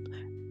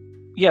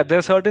 there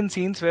are certain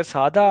scenes where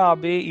Sada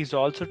Abe is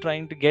also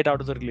trying to get out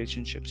of the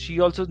relationship. She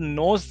also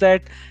knows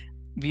that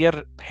we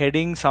are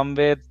heading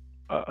somewhere,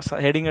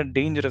 heading a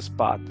dangerous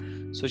path.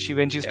 So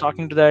when she's Yeah.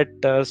 talking to that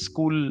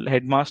school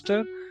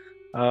headmaster,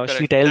 she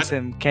Correct. tells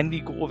him, "Can we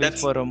go away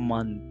That's for a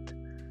month?"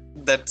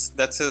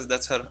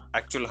 that's her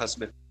actual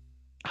husband.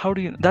 How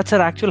do you? That's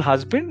her actual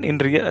husband in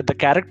real. The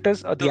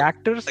characters or the No,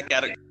 actors?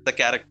 the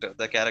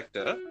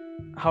character.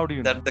 How do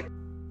you know? That the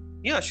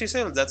Yeah, she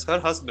says that's her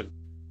husband.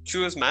 She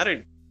was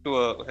married to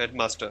a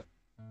headmaster.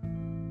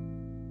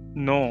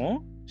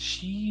 No,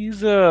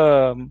 she's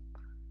a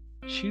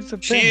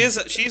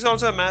pimp. She's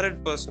also a married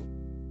person.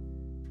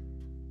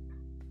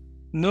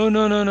 No.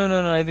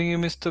 I think you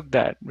mistook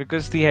that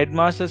because the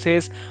headmaster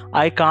says,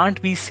 "I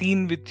can't be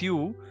seen with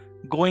you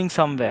going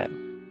somewhere."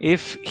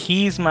 If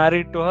he's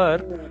married to her,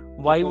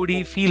 why would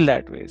he feel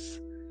that way?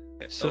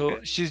 So Okay.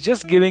 she's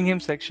just giving him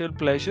sexual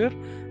pleasure,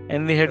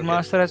 and the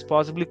headmaster has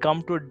possibly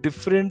come to a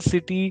different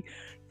city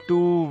to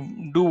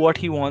do what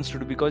he wants to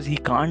do because he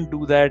can't do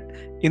that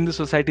in the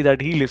society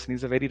that he lives in.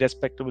 He's a very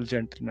respectable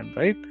gentleman,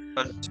 right?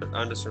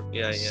 Understood.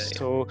 Yeah.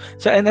 So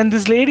and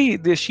this lady,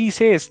 she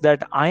says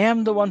that I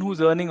am the one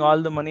who's earning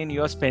all the money and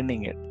you're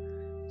spending it.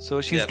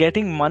 So she's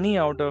getting money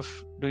out of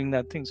doing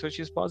that thing. So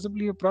she's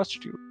possibly a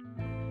prostitute.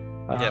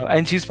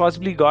 And she's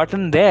possibly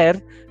gotten there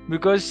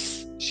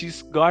because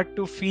she's got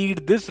to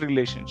feed this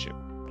relationship.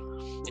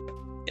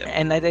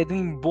 And I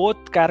think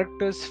both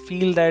characters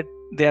feel that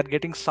they are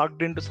getting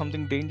sucked into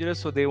something dangerous,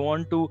 so they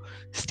want to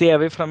stay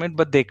away from it,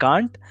 but they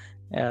can't.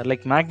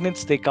 Like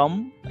magnets, they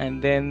come,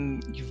 and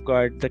then you've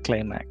got the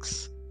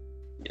climax.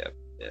 Yeah.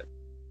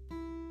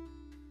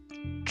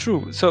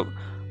 True. So,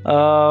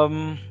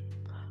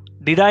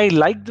 did I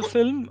like the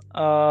film?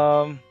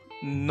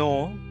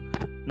 No,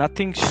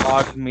 nothing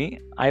shocked me.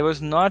 I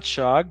was not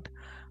shocked.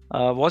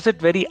 Was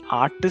it very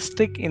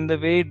artistic in the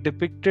way it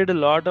depicted a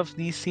lot of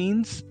these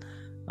scenes?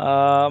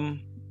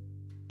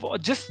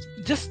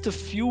 Just a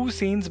few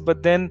scenes,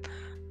 but then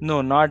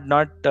no, not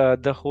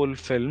the whole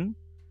film.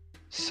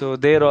 So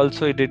there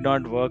also it did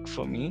not work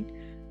for me.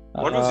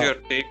 What was your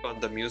take on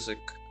the music?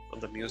 On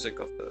the music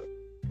of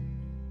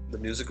the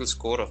musical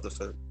score of the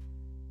film?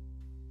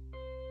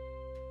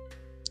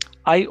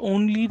 I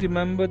only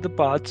remember the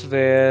parts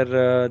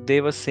where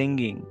they were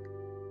singing.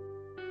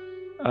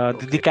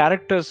 The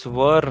characters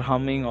were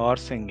humming or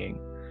singing.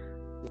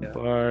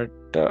 But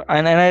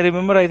and I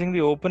remember, I think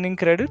the opening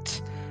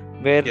credits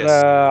where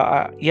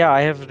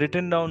I have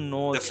written down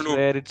notes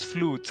where it's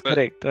flutes.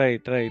 Correct,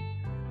 right.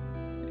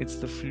 It's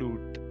the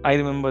flute. I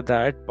remember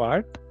that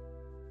part,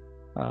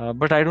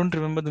 but I don't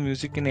remember the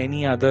music in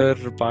any other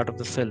part of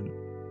the film.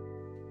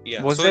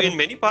 Yeah. So in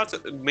many parts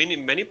of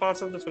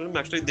the film,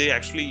 actually, they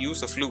actually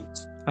use the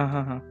flutes.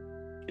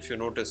 If you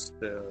notice,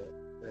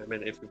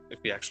 if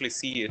you actually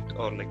see it,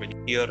 or like when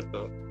you hear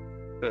the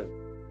film.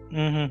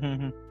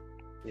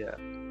 Yeah.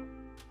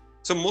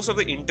 So most of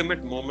the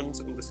intimate moments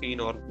in the scene,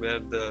 or where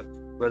the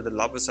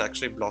love is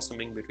actually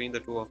blossoming between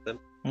the two of them,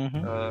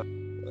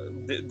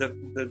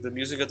 the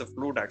music of the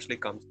flute actually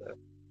comes there.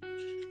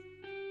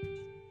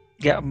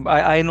 Yeah,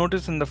 I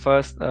noticed in the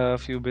first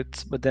few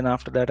bits, but then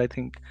after that, I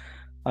think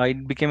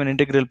it became an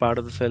integral part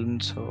of the film,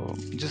 so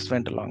just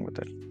went along with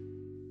it.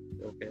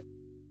 Okay.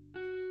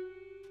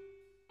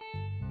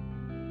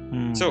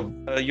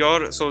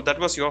 So that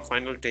was your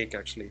final take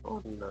actually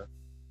on.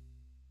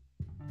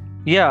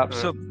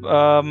 So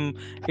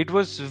it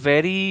was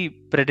very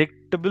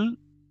predictable,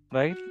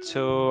 right?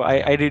 So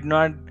I did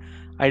not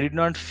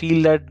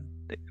feel that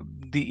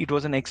it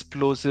was an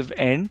explosive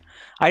end.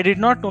 I did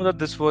not know that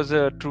this was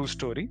a true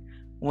story.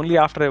 Only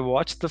after I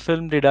watched the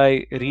film did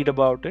I read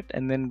about it,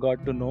 and then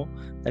got to know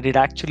that it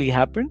actually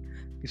happened.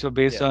 So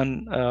based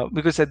on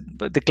because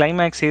the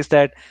climax says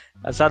that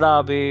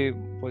Sada Abe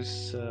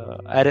was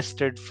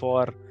arrested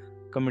for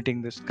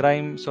committing this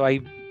crime. So I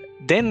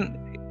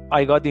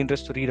got the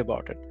interest to read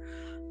about it.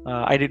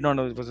 I did not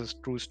know it was a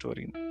true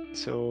story.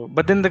 So,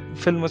 but then the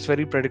film was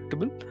very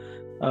predictable.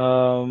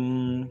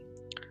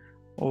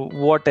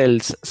 What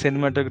else?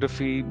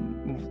 Cinematography.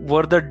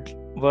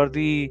 Were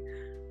the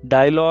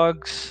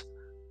dialogues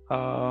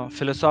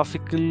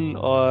philosophical,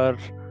 or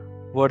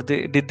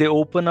did they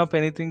open up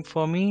anything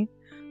for me?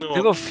 No.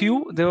 There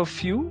were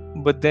few,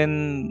 but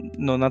then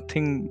no,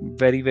 nothing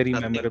very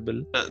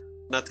memorable.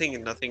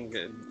 Nothing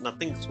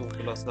so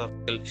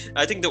philosophical.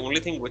 I think the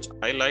only thing which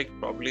I liked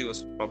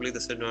was the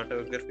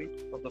cinematography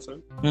of the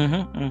film.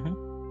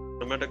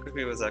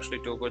 Cinematography was actually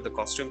too good. The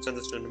costumes and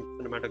the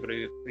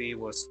cinematography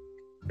was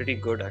pretty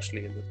good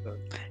actually in this film.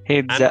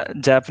 Hey,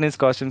 Japanese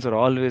costumes are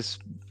always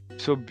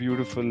so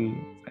beautiful.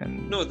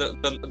 And no,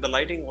 the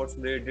lighting what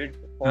they did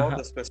for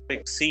the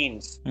specific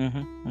scenes,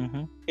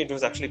 it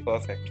was actually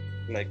perfect.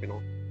 Like,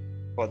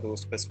 for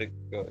those specific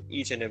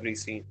each and every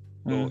scene.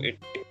 So it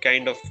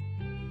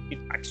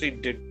actually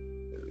did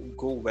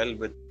go well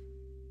with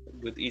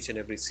each and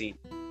every scene.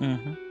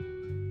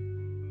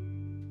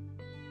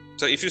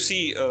 So if you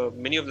see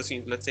many of the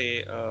scenes, let's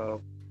say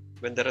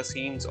when there are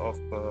scenes of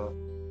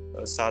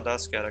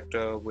Sada's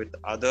character with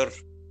other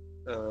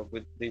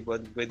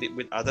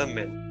other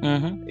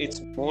men, it's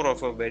more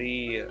of a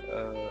very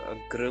a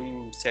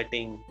grim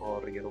setting,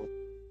 or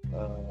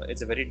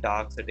it's a very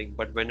dark setting.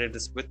 But when it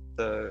is with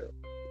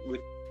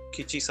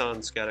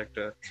Kichi-san's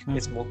character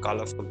is more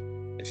colorful,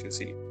 if you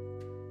see.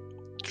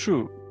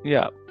 True.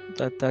 Yeah,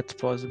 that's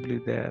possibly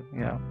there.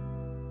 Yeah.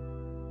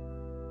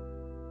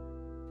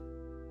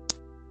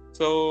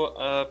 So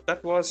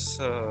that was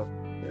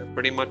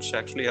pretty much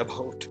actually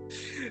about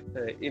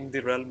In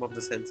the Realm of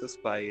the Senses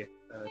by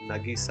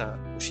Nagisa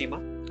Oshima.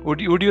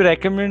 Would you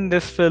recommend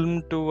this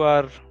film to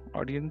our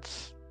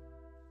audience?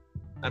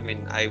 I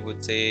mean, I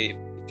would say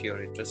if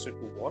you're interested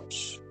to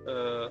watch,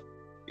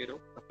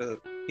 after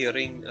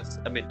hearing us,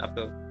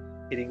 after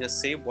hearing us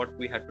say what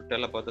we had to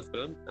tell about the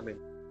film, I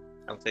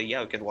would say,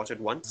 yeah, you can watch it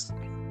once,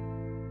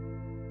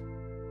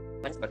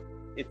 but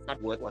it's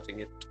not worth watching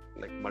it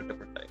like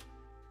multiple times.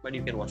 But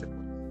you can watch it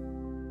once.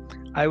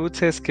 I would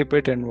say skip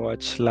it and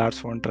watch Lars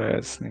von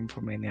Trier's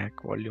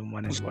Nymphomaniac Volume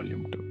 1 and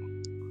Volume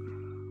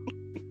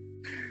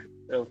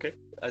 2. Okay,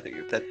 I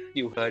think that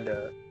you heard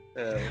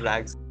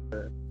Rags.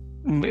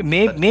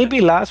 Maybe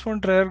Lars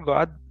von Trier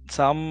got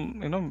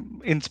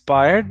some,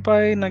 inspired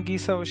by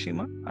Nagisa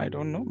Oshima. I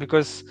don't know,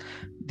 because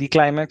the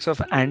climax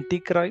of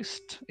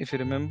Antichrist, if you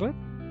remember.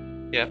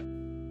 Yeah.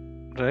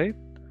 Right?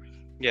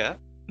 Yeah.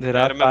 There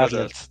are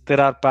parallels. There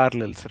are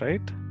parallels,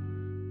 right?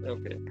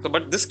 Okay. So,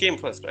 but this came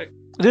first, right?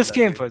 This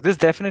came first. This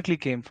definitely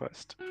came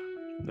first,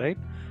 right?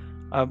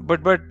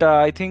 But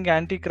I think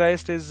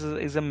Antichrist is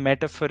a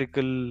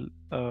metaphorical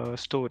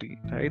story,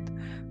 right?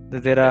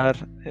 There are.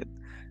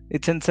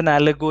 It's an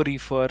allegory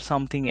for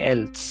something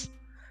else.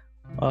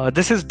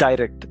 This is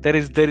direct. There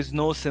is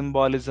no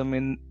symbolism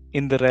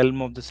in the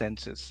realm of the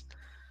senses.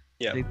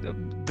 Yeah.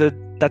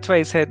 That's why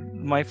I said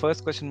my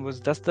first question was,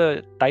 does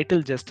the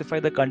title justify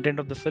the content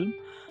of the film?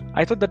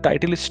 I thought the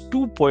title is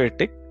too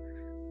poetic.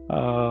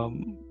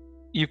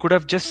 You could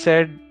have just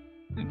said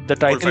the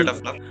title. Bullfight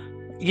of Love.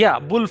 Yeah,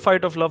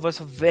 Bullfight of Love was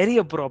a very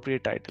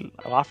appropriate title.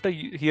 After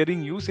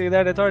hearing you say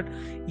that, I thought,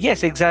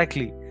 yes,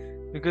 exactly.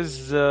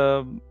 Because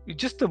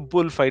just a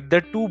bullfight.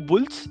 They're two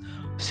bulls,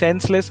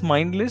 senseless,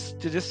 mindless,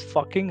 just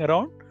fucking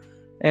around.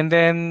 And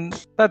then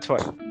that's why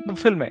the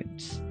film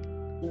ends.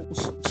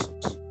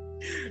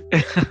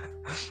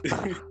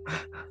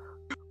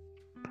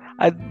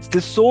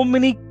 There's so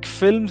many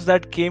films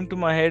that came to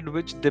my head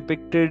which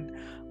depicted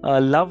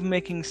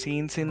love-making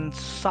scenes in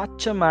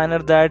such a manner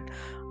that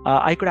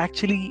I could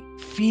actually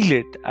feel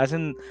it, as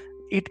in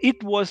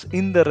it was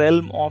in the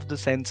realm of the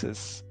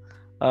senses.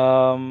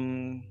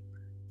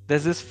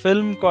 There's this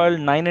film called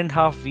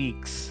 9.5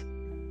 Weeks,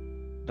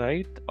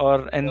 right?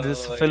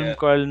 This film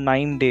called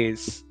 9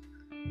 Days.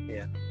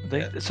 Yeah.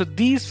 Right. Yeah. So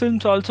these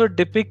films also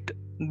depict.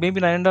 Maybe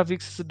 9.5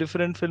 Weeks is a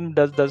different film.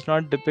 Does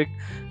not depict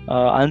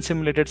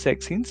unsimulated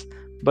sex scenes.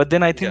 But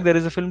then I think there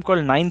is a film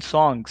called 9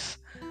 Songs.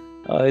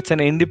 It's an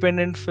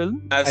independent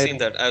film. I've seen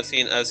that. I've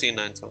seen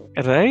 9 Songs.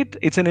 Right.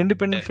 It's an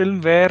independent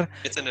film where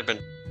it's an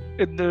event.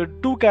 The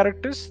two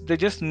characters, they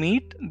just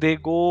meet. They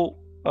go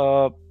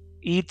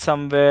eat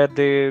somewhere.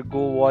 They go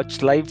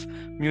watch live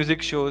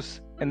music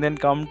shows and then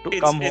come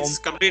home. It's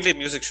completely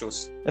music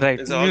shows. Right.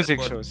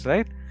 Music shows.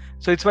 Right.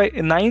 So it's why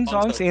 9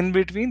 songs in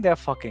between they're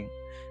fucking.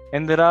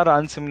 And there are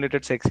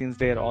unsimulated sex scenes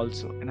there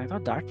also, and I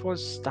thought that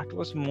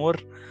was more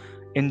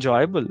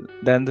enjoyable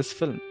than this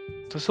film.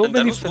 So and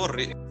many.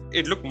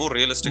 It looked more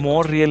realistic.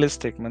 More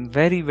realistic, man.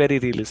 Very, very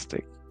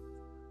realistic.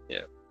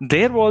 Yeah.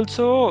 There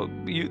also,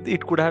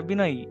 it could have been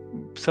a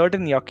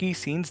certain yucky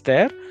scenes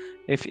there,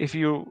 if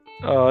you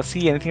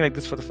see anything like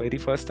this for the very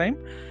first time.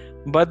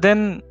 But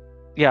then,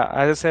 yeah,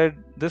 as I said,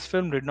 this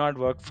film did not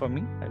work for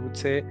me. I would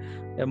say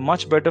there are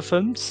much better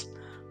films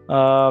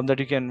that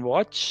you can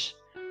watch.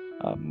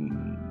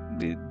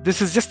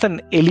 This is just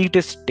an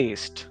elitist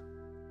taste.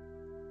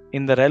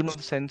 In the realm of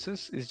the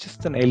senses, it's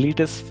just an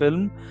elitist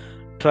film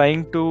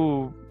trying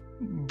to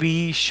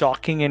be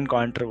shocking and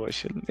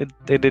controversial. It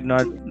did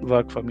not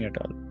work for me at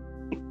all.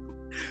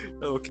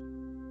 Okay.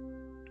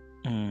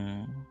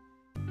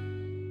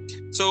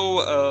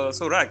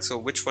 So Rag, so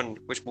which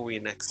movie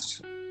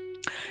next?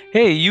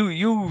 Hey,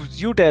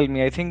 you tell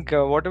me. I think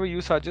whatever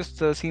you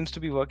suggest seems to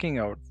be working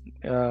out.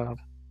 Go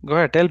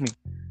ahead, tell me.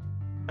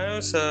 I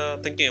was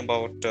thinking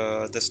about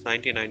this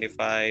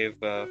 1995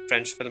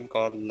 French film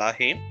called La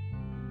Haine.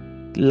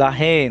 La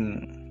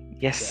Haine.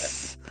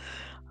 Yes. Yeah.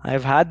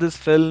 I've had this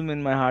film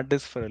in my hard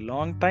disk for a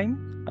long time.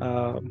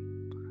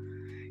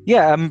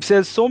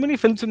 There's so many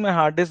films in my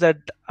hard disk that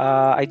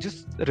I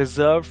just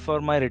reserved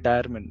for my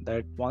retirement.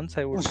 That once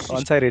I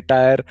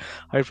retire,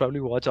 I'd probably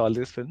watch all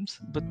these films.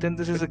 But then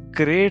this is a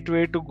great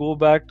way to go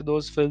back to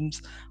those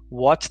films,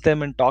 watch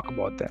them, and talk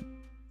about them.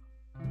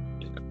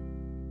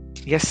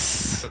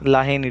 Yes,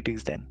 La Haine it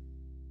is then.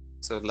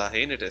 So La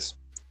Haine it is.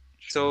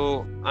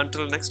 So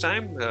until next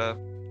time,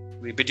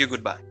 we bid you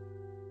goodbye.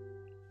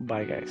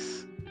 Bye,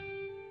 guys.